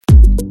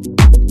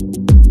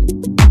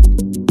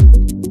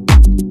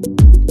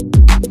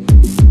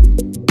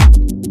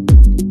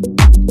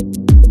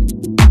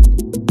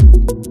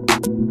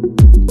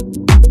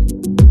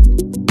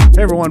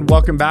everyone.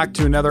 Welcome back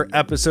to another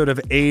episode of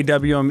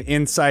AWM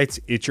Insights.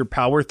 It's your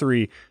Power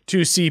 3, 2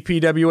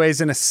 CPWAs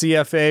and a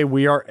CFA.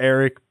 We are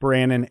Eric,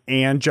 Brandon,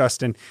 and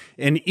Justin.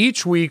 And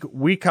each week,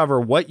 we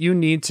cover what you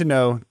need to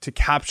know to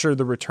capture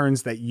the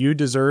returns that you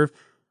deserve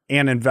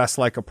and invest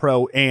like a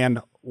pro.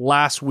 And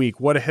last week,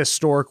 what a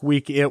historic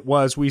week it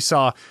was. We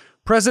saw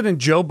President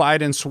Joe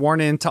Biden sworn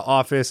into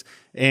office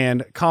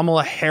and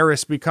Kamala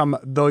Harris become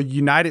the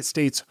United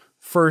States'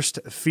 first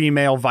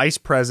female vice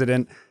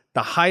president,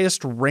 the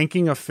highest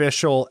ranking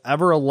official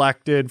ever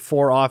elected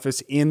for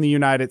office in the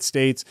United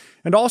States,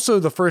 and also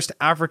the first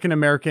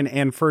African-American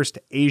and first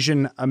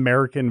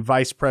Asian-American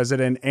vice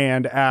president.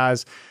 And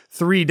as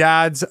three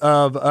dads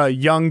of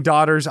young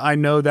daughters, I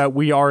know that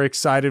we are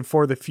excited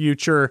for the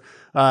future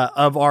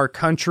of our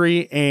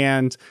country.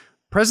 And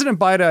President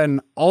Biden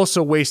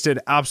also wasted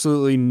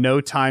absolutely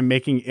no time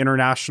making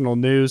international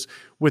news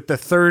with the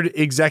third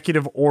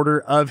executive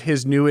order of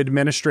his new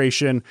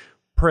administration.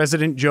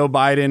 President Joe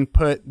Biden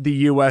put the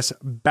U.S.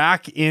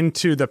 back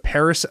into the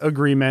Paris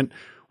Agreement,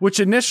 which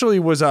initially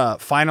was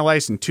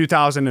finalized in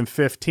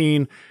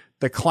 2015.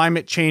 The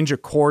Climate Change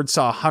Accord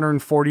saw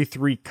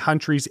 143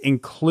 countries,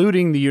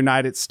 including the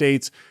United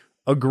States,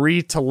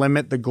 agree to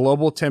limit the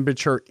global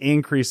temperature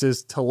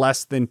increases to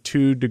less than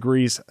 2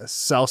 degrees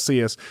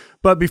Celsius.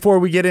 But before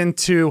we get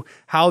into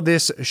how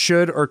this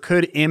should or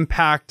could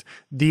impact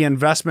the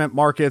investment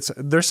markets,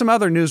 there's some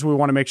other news we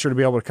want to make sure to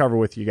be able to cover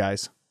with you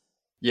guys.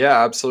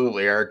 Yeah,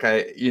 absolutely, Eric.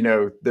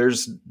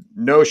 There's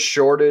no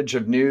shortage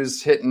of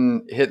news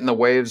hitting the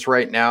waves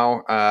right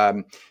now.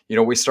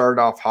 We started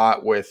off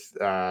hot with,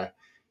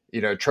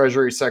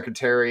 Treasury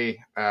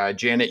Secretary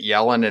Janet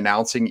Yellen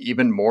announcing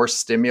even more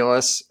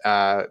stimulus.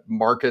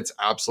 Markets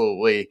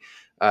absolutely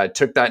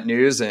took that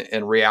news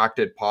and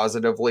reacted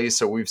positively.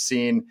 So we've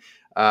seen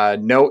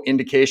no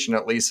indication,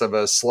 at least, of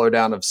a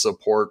slowdown of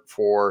support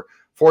for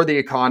the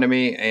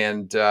economy,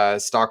 and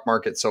stock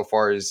market so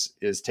far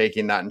is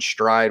taking that in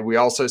stride. We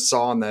also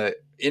saw on the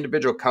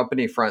individual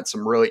company front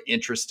some really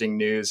interesting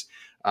news.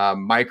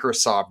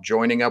 Microsoft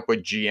joining up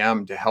with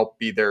GM to help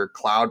be their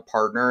cloud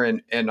partner,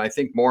 and I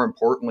think more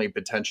importantly,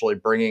 potentially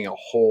bringing a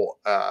whole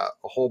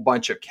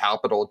bunch of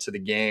capital to the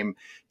game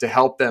to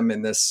help them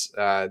in this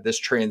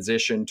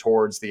transition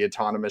towards the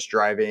autonomous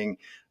driving,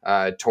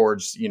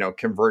 towards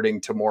converting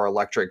to more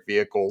electric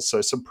vehicles.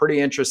 So some pretty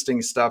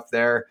interesting stuff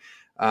there.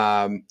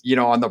 On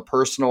the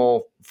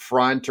personal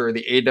front or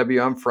the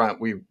AWM front,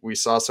 we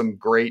saw some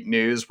great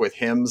news with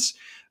HIMS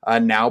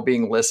now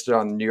being listed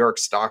on the New York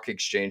Stock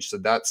Exchange. So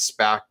that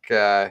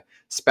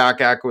SPAC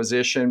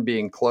acquisition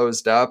being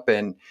closed up,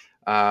 and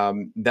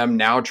them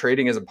now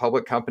trading as a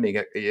public company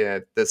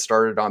that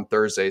started on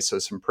Thursday. So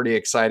some pretty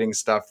exciting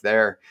stuff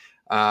there.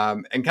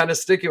 And kind of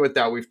sticking with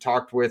that, we've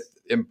talked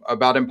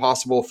about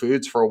Impossible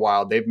Foods for a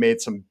while. They've made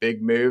some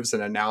big moves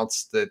and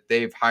announced that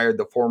they've hired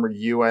the former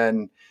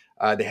UN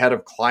the head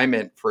of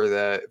climate for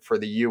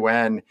the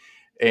UN,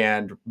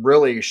 and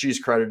really she's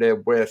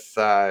credited with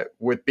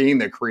being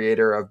the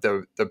creator of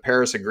the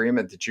Paris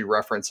Agreement that you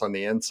referenced on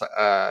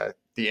the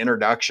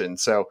introduction.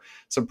 So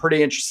some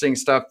pretty interesting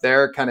stuff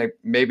there. Kind of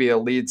maybe it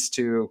leads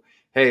to,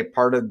 hey,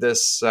 part of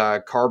this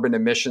carbon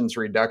emissions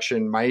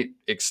reduction might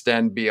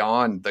extend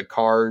beyond the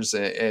cars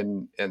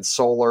and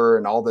solar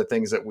and all the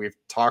things that we've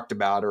talked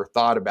about or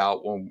thought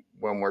about when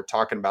we're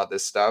talking about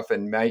this stuff,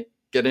 and might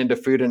get into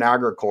food and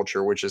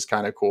agriculture, which is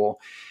kind of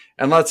cool.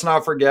 And let's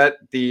not forget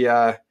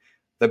the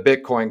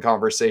Bitcoin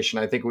conversation.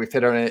 I think we've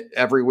hit on it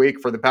every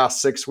week for the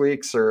past 6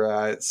 weeks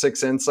or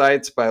 6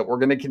 insights, but we're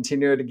going to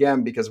continue it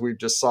again because we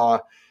just saw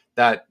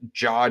that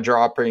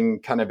jaw-dropping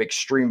kind of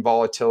extreme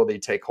volatility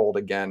take hold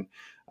again.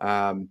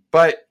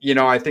 But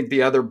I think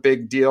the other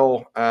big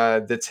deal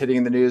that's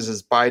hitting the news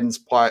is Biden's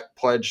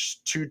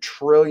pledged $2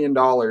 trillion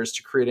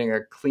to creating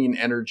a clean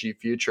energy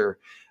future.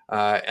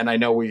 And I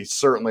know we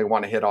certainly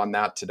want to hit on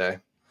that today.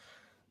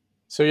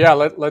 So yeah,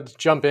 let's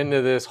jump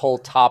into this whole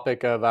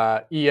topic of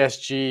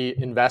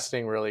ESG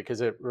investing, really,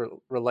 because it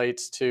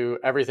relates to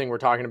everything we're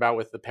talking about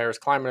with the Paris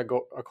Climate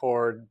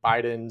Accord,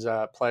 Biden's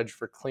pledge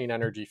for clean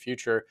energy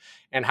future,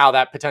 and how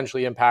that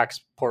potentially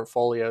impacts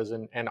portfolios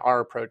and our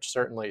approach,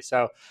 certainly.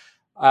 So,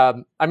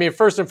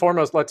 first and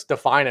foremost, let's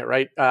define it,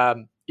 right?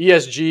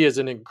 ESG is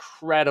an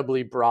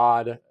incredibly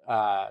broad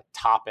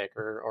topic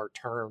or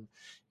term.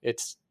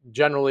 It's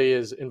generally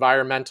is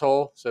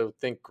environmental. So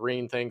think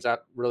green things.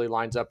 That really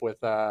lines up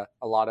with a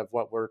lot of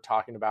what we're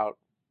talking about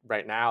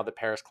right now, the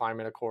Paris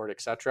Climate Accord,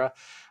 et cetera.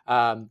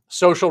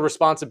 Social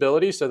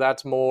responsibility. So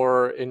that's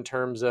more in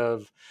terms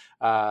of,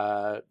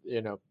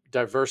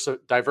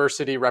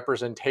 diversity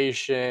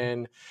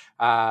representation,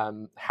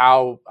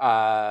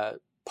 how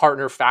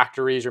partner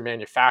factories or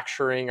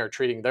manufacturing are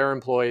treating their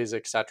employees,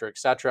 et cetera, et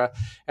cetera.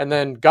 And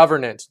then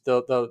governance,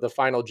 the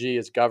final G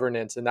is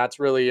governance. And that's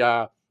really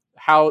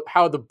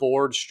how the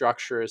board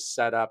structure is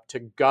set up to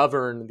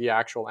govern the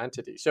actual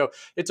entity. So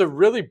it's a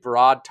really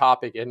broad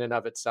topic in and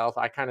of itself.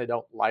 I kind of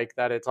don't like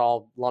that it's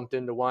all lumped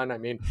into one. I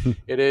mean,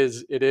 it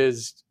is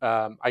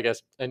I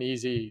guess an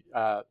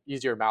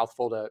easier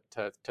mouthful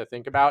to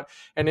think about.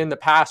 And in the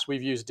past,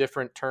 we've used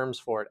different terms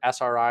for it.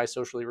 SRI,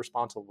 socially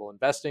responsible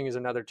investing, is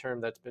another term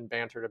that's been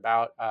bantered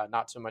about,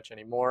 not so much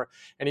anymore.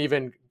 And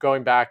even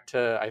going back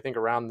to, I think,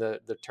 around the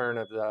turn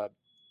of the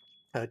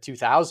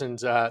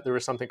 2000s, there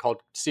was something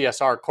called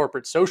CSR,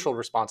 corporate social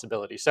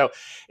responsibility. So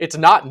it's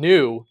not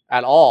new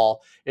at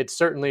all. It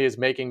certainly is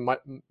making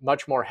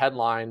much more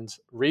headlines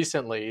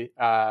recently,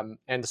 and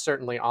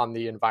certainly on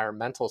the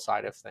environmental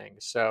side of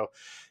things. So,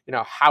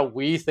 how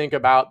we think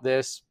about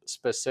this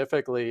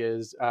specifically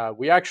is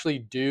we actually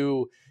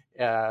do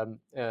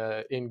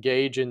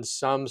engage in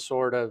some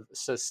sort of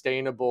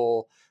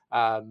sustainable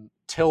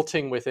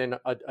tilting within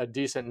a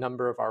decent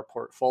number of our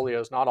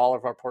portfolios. Not all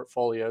of our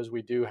portfolios.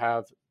 We do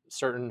have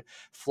certain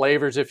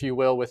flavors, if you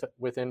will,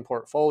 within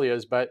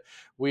portfolios, but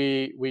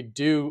we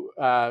do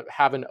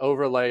have an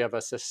overlay of a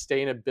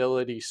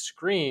sustainability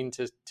screen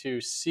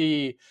to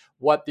see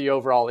what the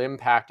overall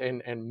impact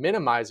and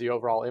minimize the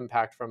overall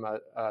impact from a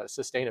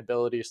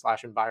sustainability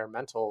 /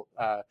 environmental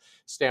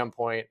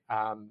standpoint.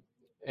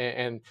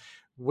 And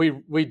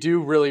we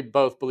do really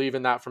both believe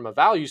in that from a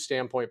value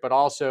standpoint, but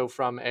also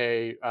from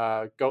a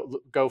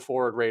go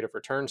forward rate of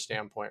return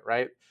standpoint,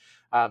 right?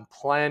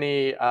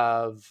 Plenty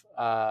of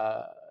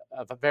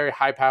very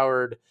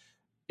high-powered,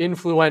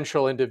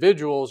 influential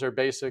individuals are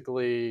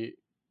basically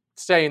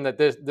saying that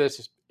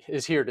this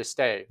is here to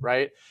stay,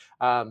 right?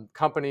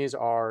 Companies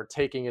are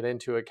taking it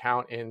into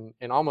account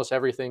in almost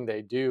everything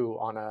they do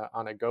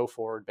on a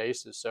go-forward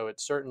basis. So it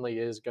certainly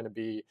is going to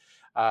be,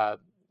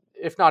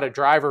 if not a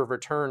driver of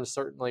return,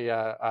 certainly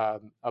a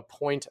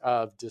point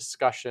of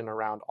discussion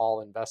around all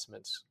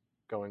investments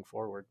going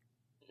forward.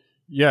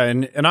 Yeah,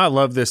 and I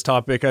love this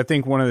topic. I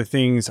think one of the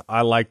things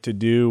I like to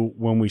do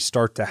when we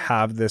start to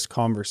have this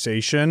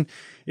conversation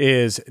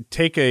is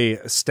take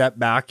a step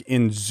back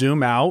and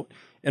zoom out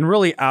and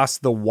really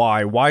ask the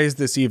why. Why is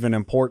this even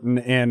important?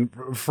 And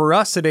for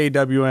us at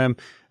AWM,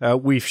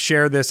 we've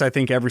shared this, I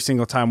think, every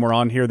single time we're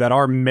on here, that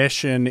our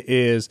mission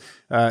is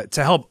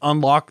to help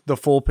unlock the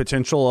full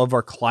potential of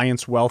our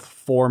clients' wealth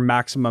for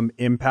maximum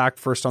impact,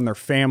 first on their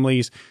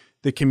families,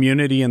 the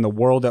community, and the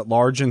world at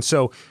large. And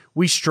so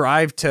we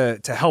strive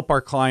to help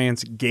our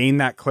clients gain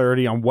that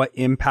clarity on what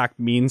impact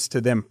means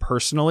to them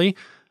personally.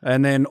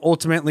 And then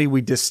ultimately,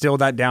 we distill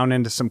that down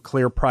into some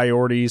clear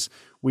priorities.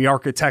 We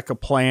architect a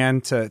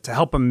plan to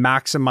help them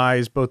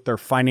maximize both their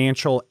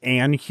financial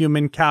and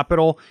human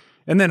capital,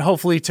 and then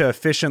hopefully to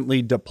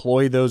efficiently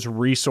deploy those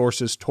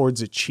resources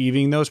towards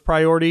achieving those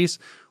priorities,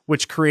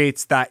 which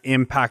creates that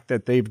impact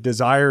that they've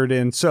desired.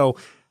 And so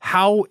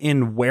how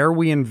and where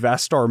we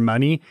invest our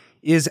money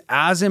is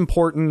as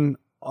important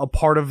a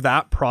part of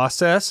that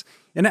process,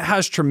 and it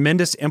has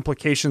tremendous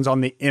implications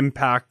on the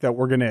impact that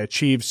we're going to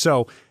achieve.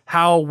 So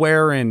how,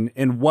 where,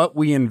 and what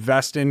we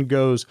invest in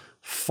goes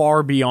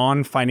far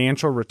beyond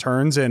financial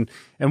returns. And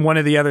one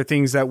of the other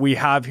things that we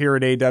have here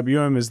at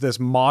AWM is this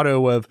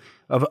motto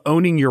of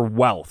owning your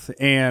wealth.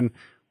 And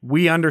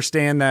we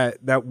understand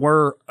that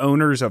we're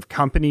owners of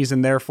companies,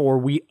 and therefore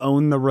we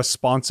own the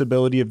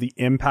responsibility of the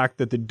impact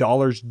that the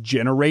dollars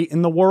generate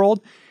in the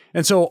world.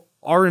 And so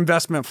our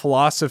investment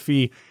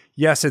philosophy,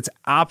 yes, it's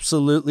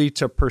absolutely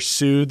to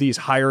pursue these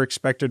higher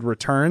expected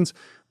returns,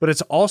 but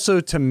it's also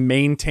to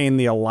maintain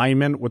the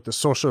alignment with the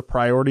social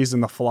priorities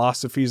and the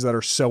philosophies that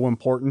are so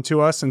important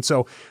to us. And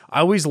so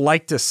I always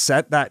like to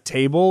set that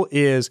table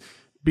is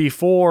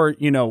before,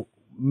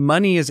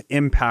 money is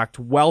impact,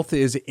 wealth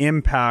is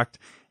impact,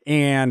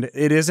 and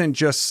it isn't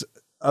just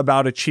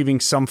about achieving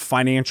some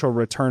financial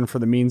return for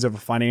the means of a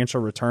financial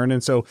return.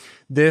 And so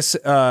this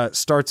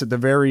starts at the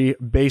very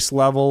base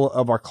level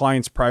of our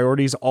clients'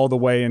 priorities all the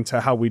way into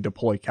how we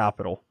deploy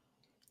capital.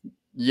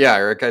 Yeah,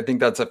 Eric, I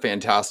think that's a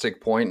fantastic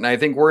point. And I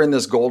think we're in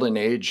this golden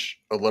age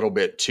a little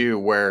bit too,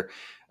 where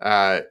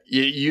it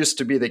used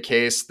to be the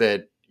case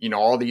that,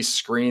 all these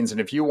screens,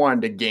 and if you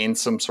wanted to gain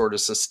some sort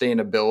of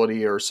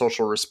sustainability or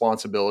social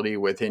responsibility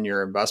within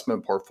your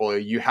investment portfolio,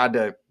 you had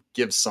to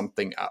give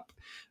something up.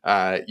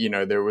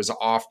 There was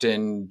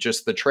often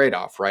just the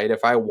trade-off, right?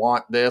 If I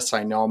want this,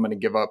 I know I'm going to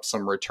give up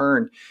some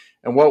return.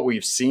 And what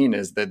we've seen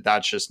is that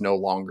that's just no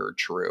longer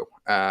true.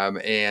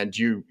 And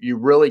you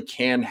really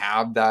can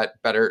have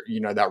that better,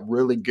 that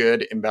really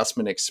good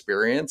investment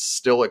experience,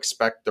 still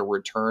expect the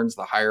returns,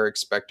 the higher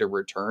expected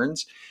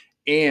returns,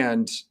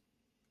 and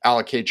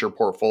allocate your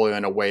portfolio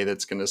in a way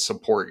that's going to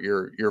support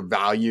your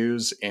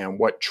values and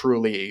what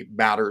truly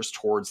matters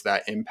towards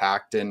that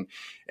impact. And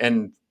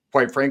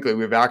quite frankly,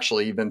 we've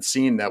actually even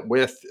seen that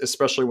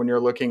especially when you're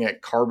looking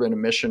at carbon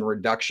emission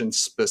reduction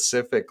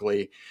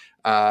specifically,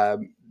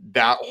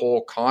 that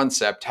whole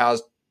concept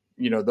has,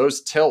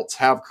 those tilts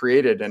have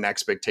created an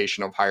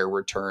expectation of higher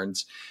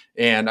returns.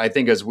 And I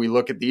think as we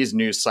look at these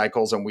news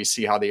cycles and we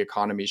see how the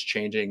economy is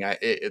changing,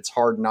 it's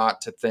hard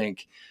not to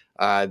think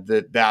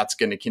that's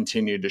going to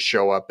continue to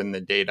show up in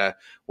the data.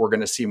 We're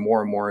going to see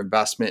more and more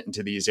investment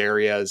into these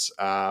areas.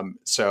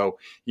 So,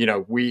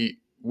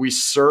 we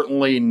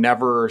certainly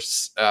never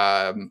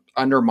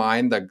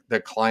undermine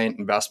the client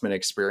investment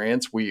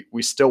experience.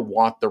 We still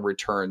want the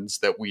returns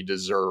that we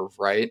deserve,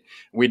 right?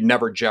 We'd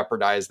never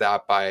jeopardize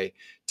that by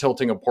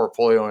tilting a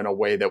portfolio in a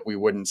way that we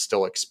wouldn't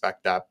still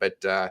expect that.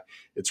 But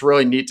it's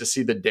really neat to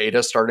see the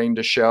data starting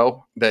to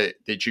show that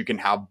you can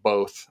have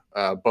both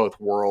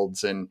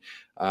worlds. And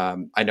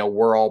I know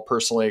we're all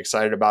personally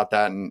excited about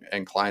that,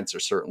 and clients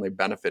are certainly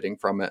benefiting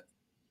from it.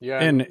 Yeah,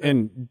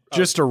 and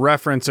just to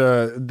reference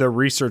the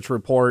research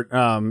report,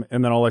 and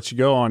then I'll let you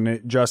go on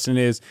it, Justin,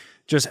 is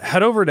just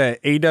head over to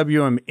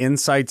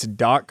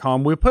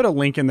awminsights.com. We put a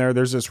link in there.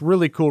 There's this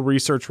really cool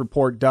research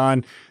report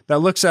done that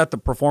looks at the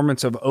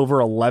performance of over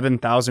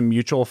 11,000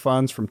 mutual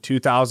funds from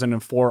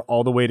 2004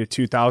 all the way to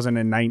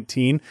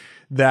 2019.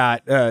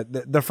 That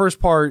the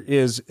first part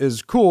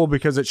is cool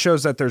because it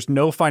shows that there's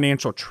no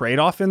financial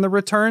trade-off in the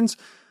returns.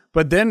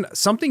 But then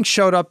something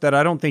showed up that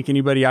I don't think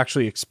anybody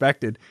actually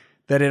expected,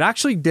 that it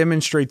actually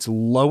demonstrates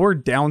lower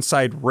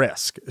downside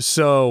risk.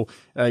 So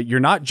you're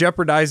not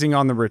jeopardizing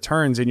on the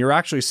returns, and you're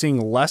actually seeing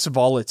less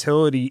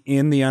volatility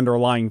in the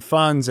underlying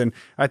funds. And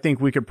I think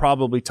we could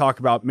probably talk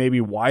about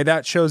maybe why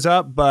that shows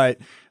up. But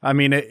I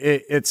mean,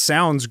 it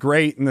sounds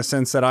great in the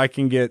sense that I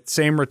can get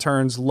same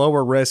returns,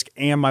 lower risk,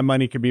 and my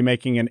money could be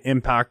making an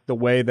impact the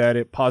way that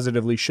it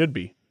positively should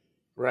be.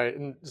 Right.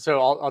 And so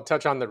I'll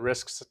touch on the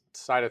risks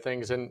side of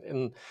things.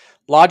 And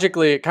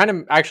logically, it kind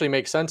of actually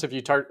makes sense if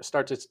you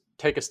start to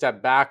take a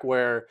step back,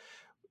 where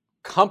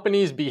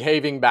companies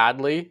behaving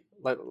badly,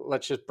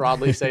 let's just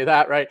broadly say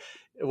that, right,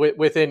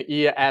 within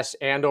E, S,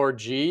 and or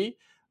G,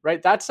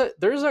 right,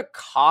 there's a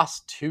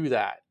cost to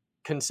that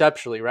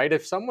conceptually, right?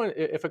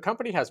 If a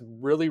company has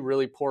really,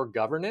 really poor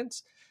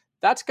governance,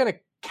 that's going to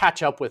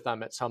catch up with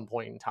them at some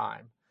point in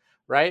time,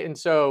 right? And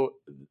so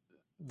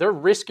they're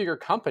riskier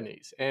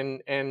companies,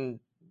 and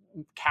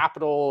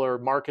capital or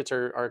markets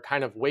are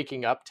kind of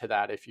waking up to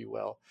that, if you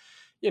will.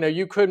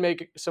 You could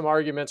make some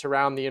arguments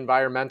around the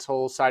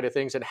environmental side of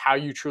things and how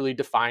you truly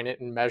define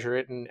it and measure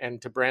it.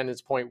 And to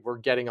Brandon's point, we're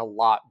getting a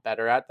lot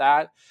better at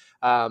that.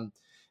 And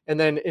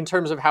then in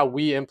terms of how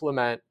we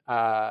implement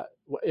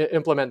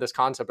this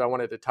concept, I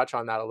wanted to touch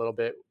on that a little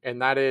bit.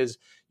 And that is,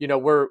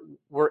 we're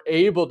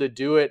able to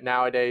do it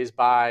nowadays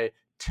by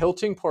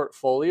tilting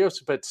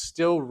portfolios, but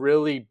still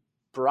really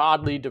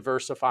broadly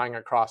diversifying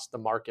across the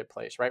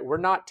marketplace, right? We're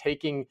not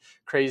taking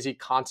crazy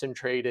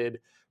concentrated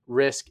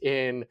risk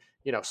in,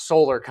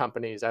 solar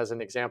companies as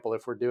an example,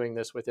 if we're doing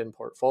this within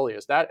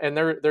portfolios.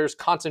 There's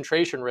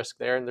concentration risk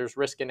there, and there's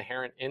risk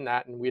inherent in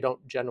that, and we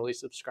don't generally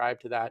subscribe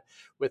to that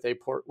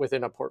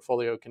within a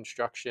portfolio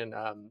construction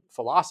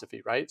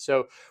philosophy, right?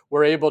 So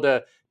we're able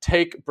to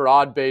take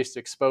broad-based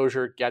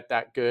exposure, get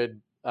that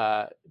good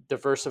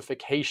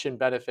diversification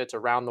benefits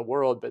around the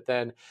world, but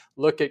then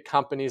look at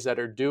companies that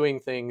are doing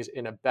things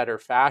in a better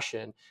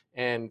fashion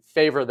and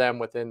favor them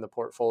within the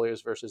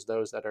portfolios versus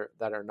those that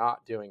are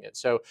not doing it.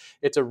 So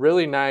it's a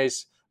really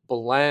nice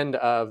blend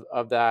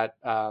of that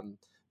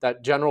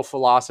that general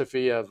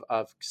philosophy of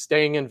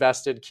staying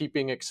invested,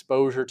 keeping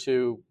exposure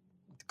to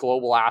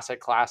global asset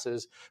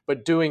classes,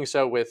 but doing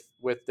so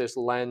with this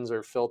lens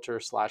or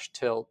filter /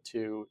 tilt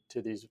to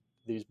these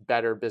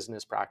better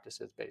business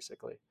practices,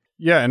 basically.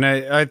 Yeah, and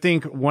I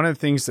think one of the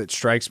things that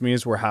strikes me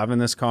as we're having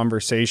this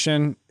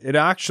conversation, it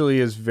actually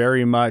is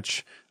very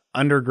much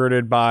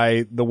undergirded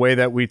by the way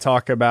that we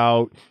talk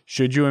about,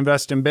 should you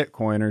invest in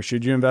Bitcoin, or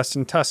should you invest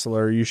in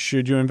Tesla, or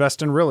should you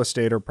invest in real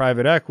estate or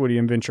private equity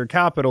and venture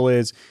capital,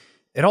 is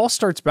it all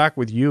starts back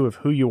with you, of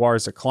who you are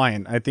as a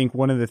client. I think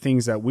one of the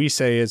things that we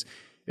say is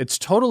it's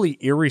totally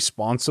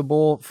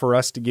irresponsible for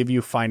us to give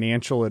you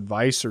financial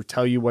advice or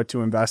tell you what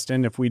to invest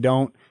in if we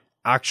don't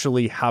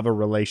actually have a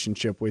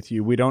relationship with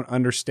you. We don't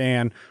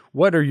understand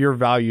what are your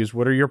values,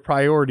 what are your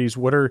priorities,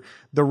 what are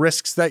the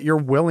risks that you're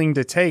willing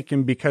to take.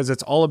 And because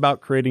it's all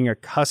about creating a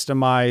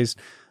customized,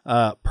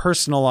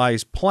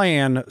 personalized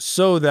plan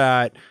so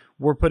that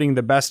we're putting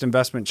the best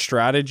investment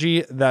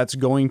strategy that's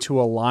going to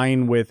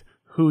align with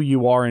who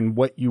you are and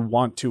what you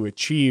want to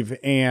achieve.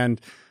 And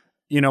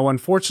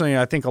unfortunately,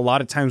 I think a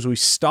lot of times we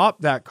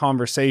stop that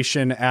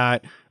conversation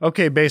at,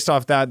 okay, based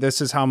off that,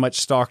 this is how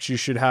much stocks you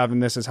should have,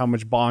 and this is how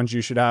much bonds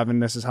you should have,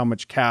 and this is how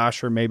much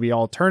cash or maybe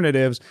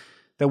alternatives,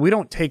 that we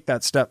don't take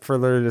that step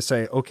further to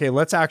say, okay,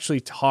 let's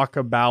actually talk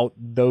about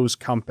those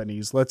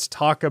companies. Let's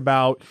talk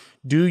about,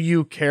 do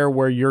you care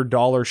where your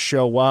dollars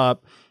show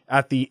up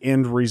at the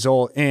end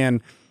result?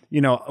 And,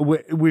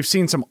 we've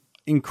seen some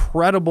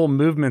incredible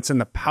movements in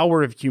the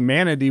power of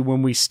humanity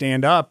when we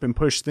stand up and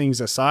push things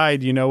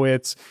aside.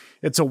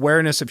 It's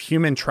Awareness of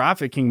Human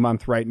Trafficking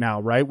Month right now,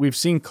 right? We've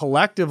seen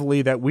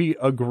collectively that we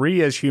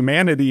agree as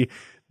humanity,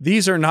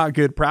 these are not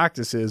good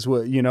practices,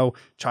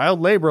 child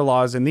labor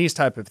laws and these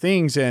type of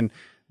things. And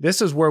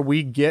this is where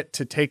we get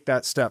to take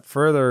that step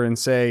further and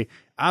say,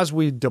 as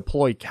we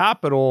deploy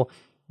capital,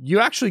 you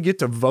actually get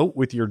to vote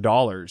with your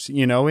dollars,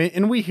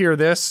 and we hear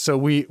this. So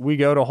we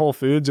go to Whole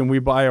Foods and we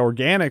buy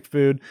organic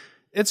food.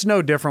 it's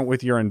no different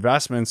with your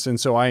investments. And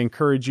so I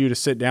encourage you to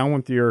sit down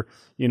with your,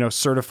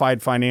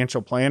 certified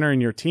financial planner and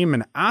your team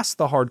and ask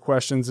the hard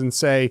questions and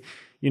say,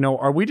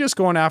 are we just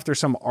going after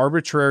some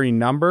arbitrary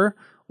number,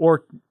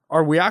 or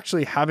are we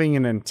actually having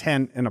an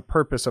intent and a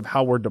purpose of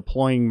how we're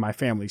deploying my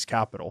family's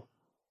capital?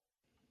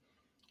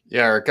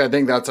 Yeah, Eric, I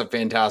think that's a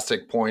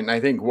fantastic point. And I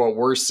think what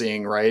we're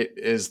seeing, right,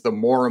 is the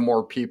more and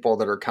more people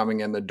that are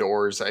coming in the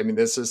doors. I mean,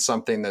 this is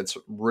something that's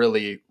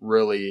really,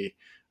 really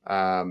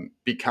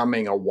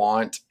becoming a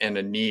want and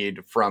a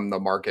need from the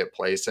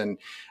marketplace. And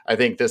I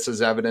think this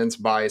is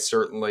evidenced by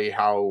certainly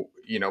how,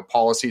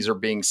 policies are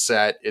being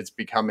set. It's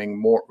becoming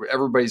more,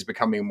 everybody's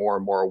becoming more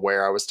and more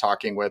aware. I was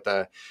talking with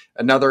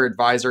another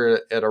advisor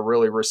at a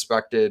really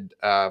respected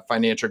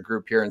financial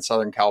group here in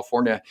Southern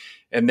California,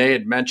 and they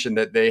had mentioned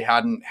that they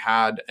hadn't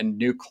had a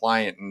new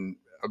client in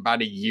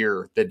about a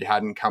year that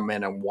hadn't come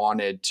in and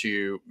wanted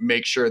to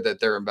make sure that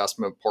their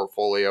investment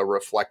portfolio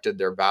reflected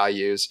their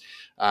values.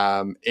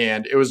 And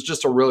it was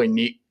just a really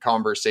neat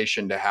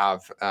conversation to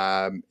have.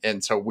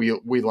 And so we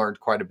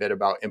learned quite a bit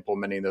about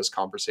implementing those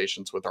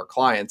conversations with our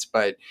clients.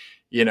 But,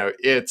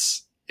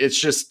 it's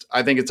just,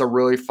 I think it's a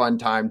really fun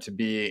time to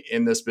be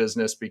in this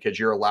business because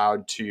you're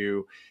allowed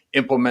to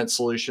implement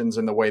solutions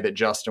in the way that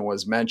Justin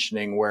was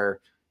mentioning, where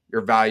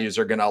your values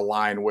are going to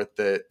align with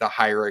the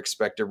higher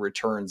expected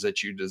returns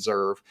that you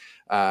deserve.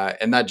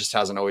 And that just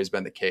hasn't always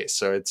been the case.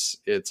 So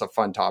it's a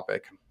fun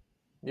topic.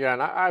 Yeah.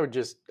 And I would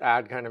just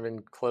add kind of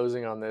in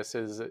closing on this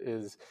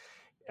is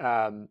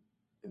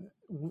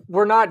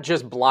we're not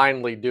just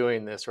blindly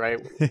doing this, right?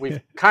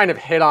 We've kind of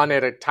hit on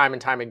it time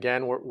and time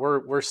again.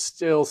 We're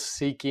still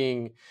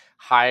seeking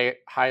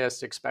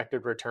highest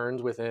expected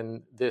returns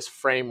within this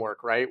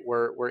framework, right?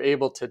 We're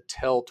able to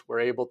tilt,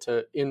 we're able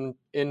to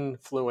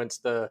influence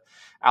the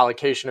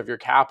allocation of your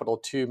capital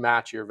to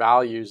match your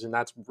values. And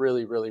that's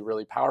really, really,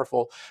 really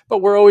powerful. But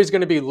we're always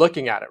going to be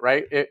looking at it,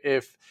 right?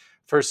 If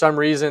for some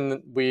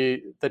reason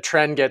the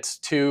trend gets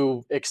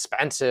too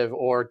expensive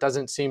or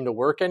doesn't seem to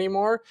work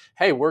anymore,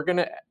 hey, we're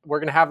gonna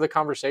have the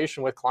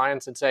conversation with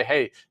clients and say,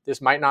 hey,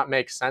 this might not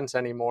make sense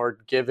anymore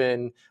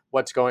given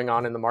what's going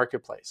on in the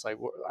marketplace. Like,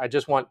 I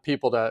just want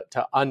people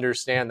to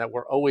understand that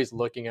we're always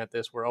looking at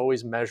this. We're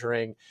always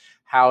measuring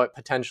how it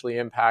potentially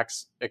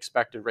impacts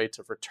expected rates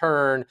of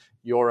return,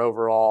 your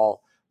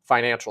overall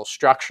financial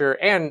structure,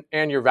 and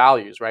your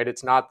values, right?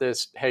 It's not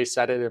this, hey,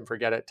 set it and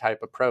forget it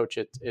type approach.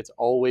 It's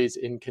always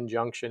in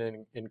conjunction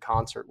and in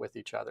concert with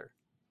each other.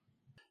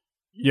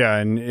 Yeah.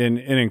 And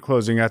in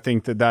closing, I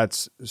think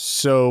that's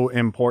so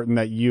important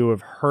that you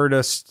have heard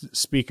us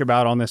speak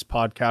about on this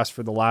podcast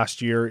for the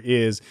last year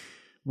is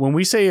when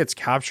we say it's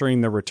capturing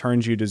the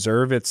returns you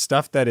deserve, it's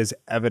stuff that is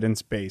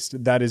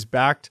evidence-based, that is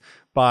backed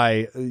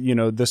by,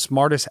 the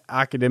smartest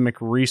academic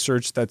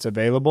research that's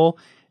available.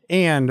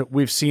 And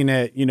we've seen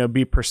it,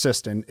 be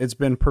persistent. It's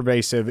been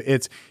pervasive.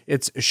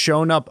 It's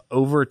shown up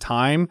over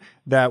time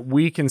that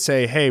we can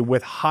say, hey,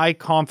 with high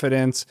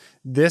confidence,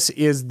 this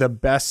is the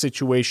best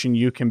situation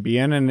you can be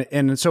in.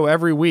 And so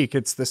every week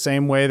it's the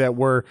same way that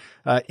we're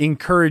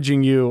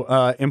encouraging you,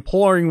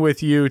 imploring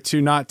with you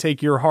to not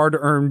take your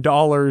hard-earned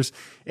dollars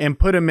and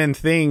put them in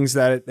things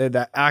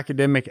that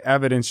academic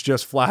evidence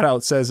just flat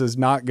out says is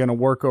not going to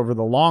work over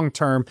the long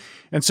term.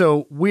 And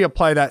so we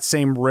apply that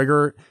same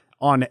rigor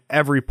on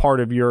every part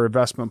of your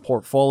investment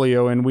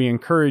portfolio. And we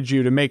encourage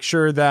you to make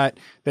sure that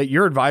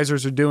your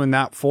advisors are doing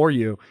that for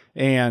you.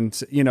 And,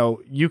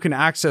 you can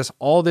access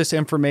all this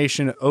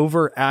information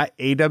over at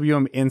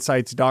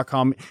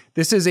awminsights.com.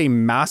 This is a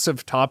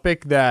massive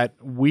topic that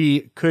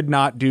we could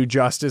not do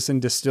justice and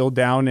distill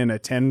down in a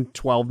 10,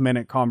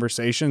 12-minute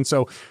conversation.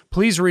 So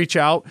please reach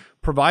out,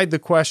 provide the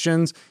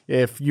questions.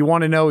 If you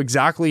want to know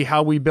exactly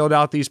how we build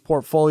out these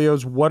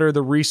portfolios, what are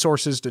the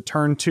resources to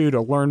turn to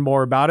learn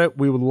more about it,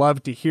 we would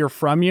love to hear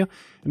from you.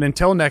 And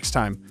until next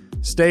time,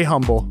 stay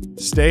humble,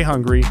 stay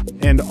hungry,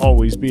 and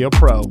always be a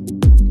pro.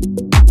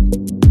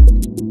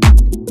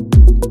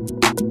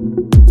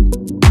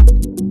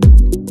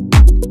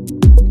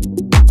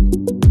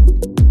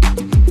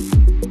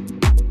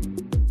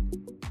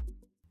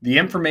 The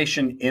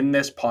information in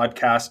this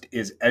podcast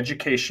is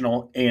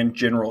educational and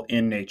general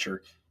in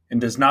nature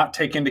and does not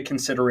take into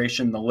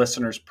consideration the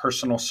listener's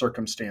personal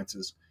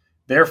circumstances.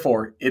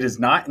 Therefore, it is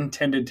not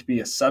intended to be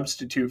a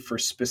substitute for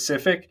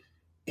specific,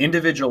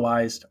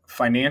 individualized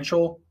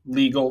financial,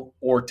 legal,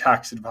 or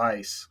tax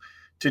advice.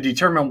 To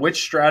determine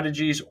which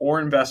strategies or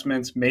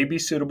investments may be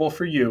suitable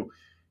for you,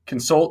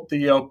 consult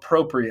the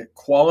appropriate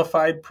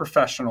qualified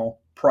professional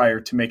prior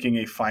to making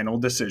a final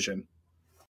decision.